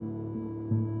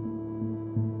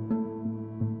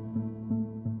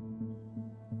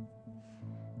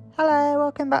Hello,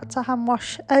 welcome back to Hand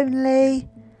Wash Only,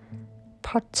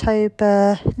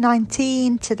 Podtober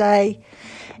 19 today.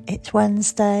 It's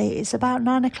Wednesday, it's about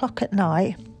 9 o'clock at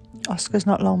night. Oscar's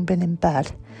not long been in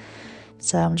bed,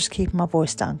 so I'm just keeping my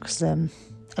voice down because I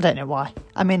don't know why.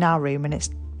 I'm in our room and it's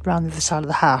round the other side of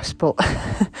the house, but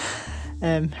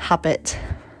habit.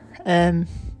 So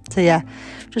yeah,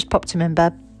 just popped him in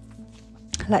bed.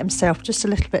 Let him stay off just a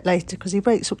little bit later because he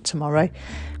wakes up tomorrow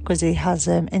because he has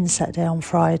inset day on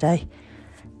Friday,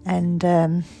 and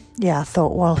I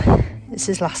thought, well, it's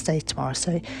his last day tomorrow,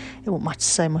 so it won't matter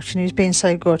so much. And he was being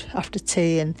so good after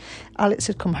tea, and Alex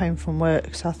had come home from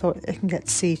work, so I thought they can get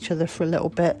to see each other for a little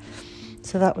bit,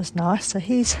 so that was nice. So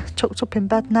he's tucked up in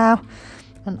bed now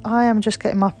and I am just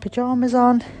getting my pyjamas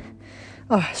on.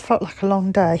 It's felt like a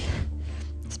long day.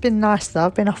 It's been nice though.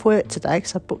 I've been off work today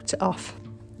because I booked it off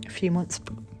a few months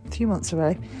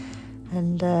ago,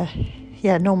 and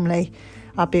normally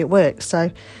I'd be at work,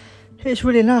 so it's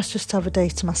really nice just to have a day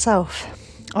to myself.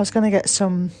 I was going to get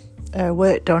some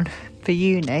work done for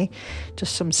uni,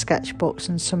 just some sketchbooks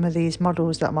and some of these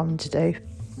models that I'm having to do,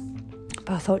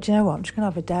 but I thought, you know what, I'm just going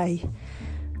to have a day,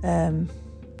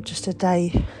 just a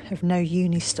day of no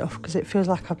uni stuff, because it feels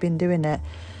like I've been doing it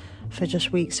for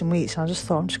just weeks and weeks, and I just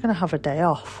thought I'm just going to have a day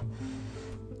off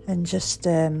and just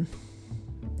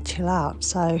chill out.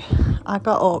 So I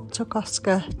got up, took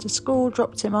Oscar to school,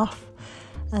 dropped him off,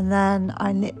 and then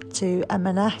I nipped to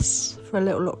M&S for a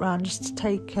little look round just to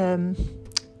take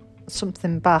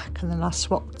something back, and then I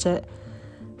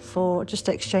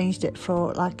exchanged it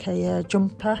for like a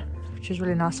jumper, which was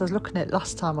really nice. I was looking at it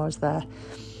last time I was there.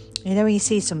 You know when you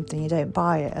see something, you don't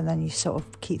buy it, and then you sort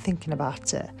of keep thinking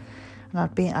about it. And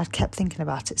I'd kept thinking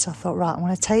about it, so I thought, right, I'm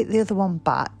going to take the other one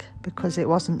back because it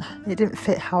didn't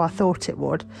fit how I thought it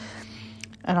would.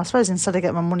 And I suppose instead of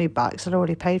getting my money back, because I'd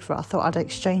already paid for it, I thought I'd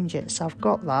exchange it. So I've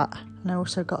got that, and I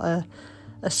also got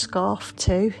a scarf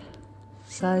too.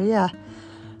 So yeah,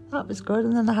 that was good.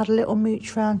 And then I had a little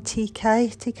mooch around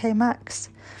TK Maxx.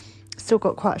 Still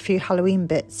got quite a few Halloween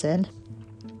bits in,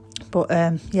 but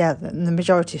the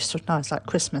majority of stuff now is like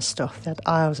Christmas stuff. They had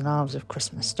aisles and aisles of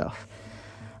Christmas stuff.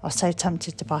 I was so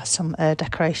tempted to buy some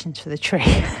decorations for the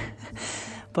tree,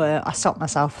 but I stopped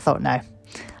myself. I thought, no,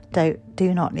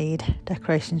 do not need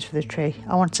decorations for the tree.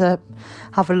 I want to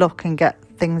have a look and get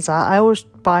things out. I always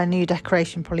buy a new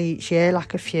decoration probably each year,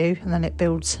 like a few, and then it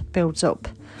builds up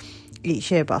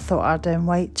each year. But I thought I'd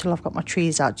wait till I've got my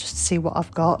trees out just to see what I've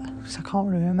got, because I can't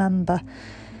really remember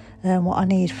what I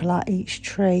need for like each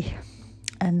tree.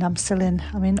 And I'm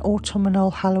in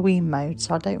autumnal Halloween mode,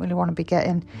 so I don't really want to be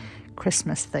getting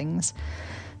Christmas things.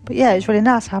 But yeah, it was really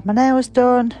nice. I had my nails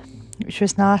done, which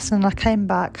was nice, and I came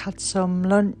back, had some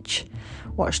lunch,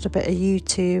 watched a bit of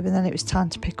YouTube, and then it was time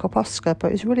to pick up Oscar. But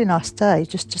it was a really nice day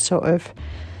just to sort of,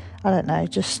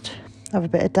 just have a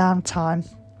bit of downtime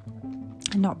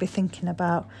and not be thinking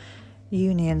about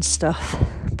uni and stuff.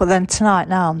 But then tonight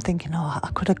now I'm thinking, I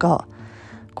could have got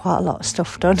quite a lot of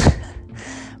stuff done.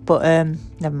 But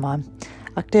never mind.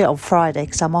 I could do it on Friday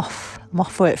because I'm off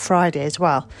work Friday as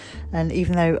well, and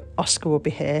even though Oscar will be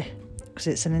here because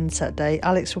it's an inset day,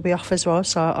 Alex will be off as well,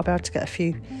 so I'll be able to get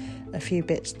a few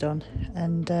bits done.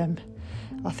 And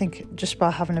I think just by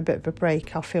having a bit of a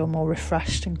break, I'll feel more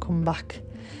refreshed and come back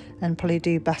and probably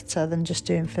do better than just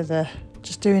doing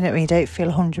it when you don't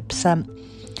feel 100%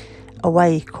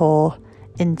 awake or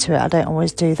into it. I don't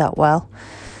always do that well.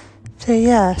 So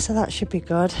that should be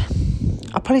good.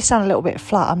 I probably sound a little bit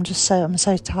flat. I'm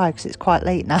so tired because it's quite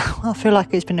late now. I feel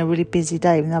like it's been a really busy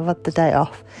day and I've had the day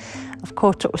off. I've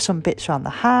caught up with some bits around the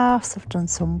house. I've done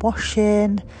some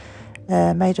washing,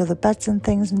 made other beds and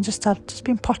things, and just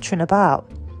been pottering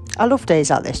about. I love days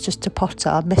like this just to potter.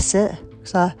 I miss it.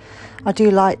 So I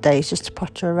do like days just to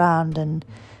potter around, and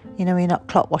when you're not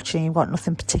clock watching, you've got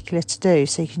nothing particular to do,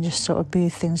 so you can just sort of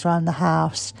move things around the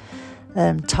house,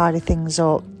 tidy things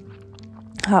up.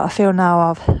 I feel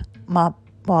now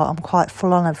I'm quite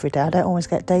full on every day. I don't always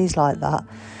get days like that.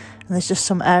 And there's just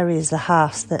some areas of the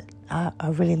house that I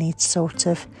really need to sort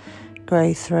of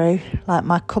go through. Like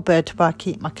my cupboard where I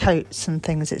keep my coats and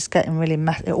things, it's getting really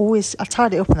messy. I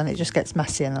tidy it up and then it just gets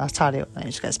messy, and then I tidy it up and it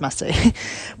just gets messy.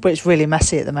 But it's really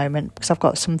messy at the moment because I've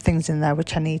got some things in there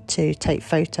which I need to take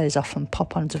photos off and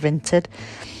pop onto Vinted.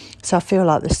 So I feel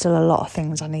like there's still a lot of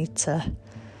things I need to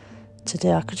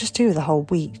do. I could just do the whole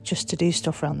week just to do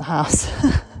stuff around the house.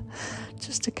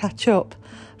 Just to catch up,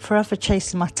 forever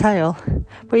chasing my tail.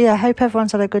 But yeah, I hope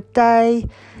everyone's had a good day.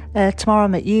 Tomorrow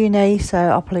I'm at uni, so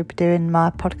I'll probably be doing my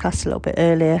podcast a little bit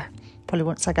earlier, probably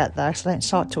once I get there, so I don't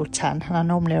start till 10, and I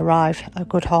normally arrive a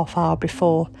good half hour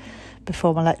before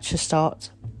my lecture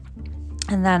starts.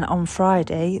 And then on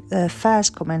Friday, the fair's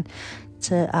coming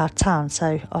to our town,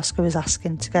 so Oscar was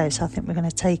asking to go, so I think we're going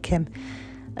to take him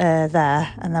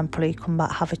there, and then probably come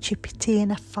back, have a chippy tea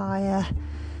and a fire,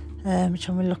 which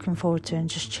I'm really looking forward to, and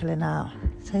just chilling out.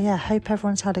 So yeah, hope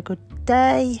everyone's had a good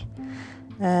day,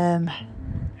 and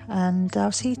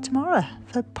I'll see you tomorrow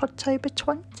for Podtober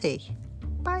 20.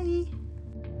 Bye.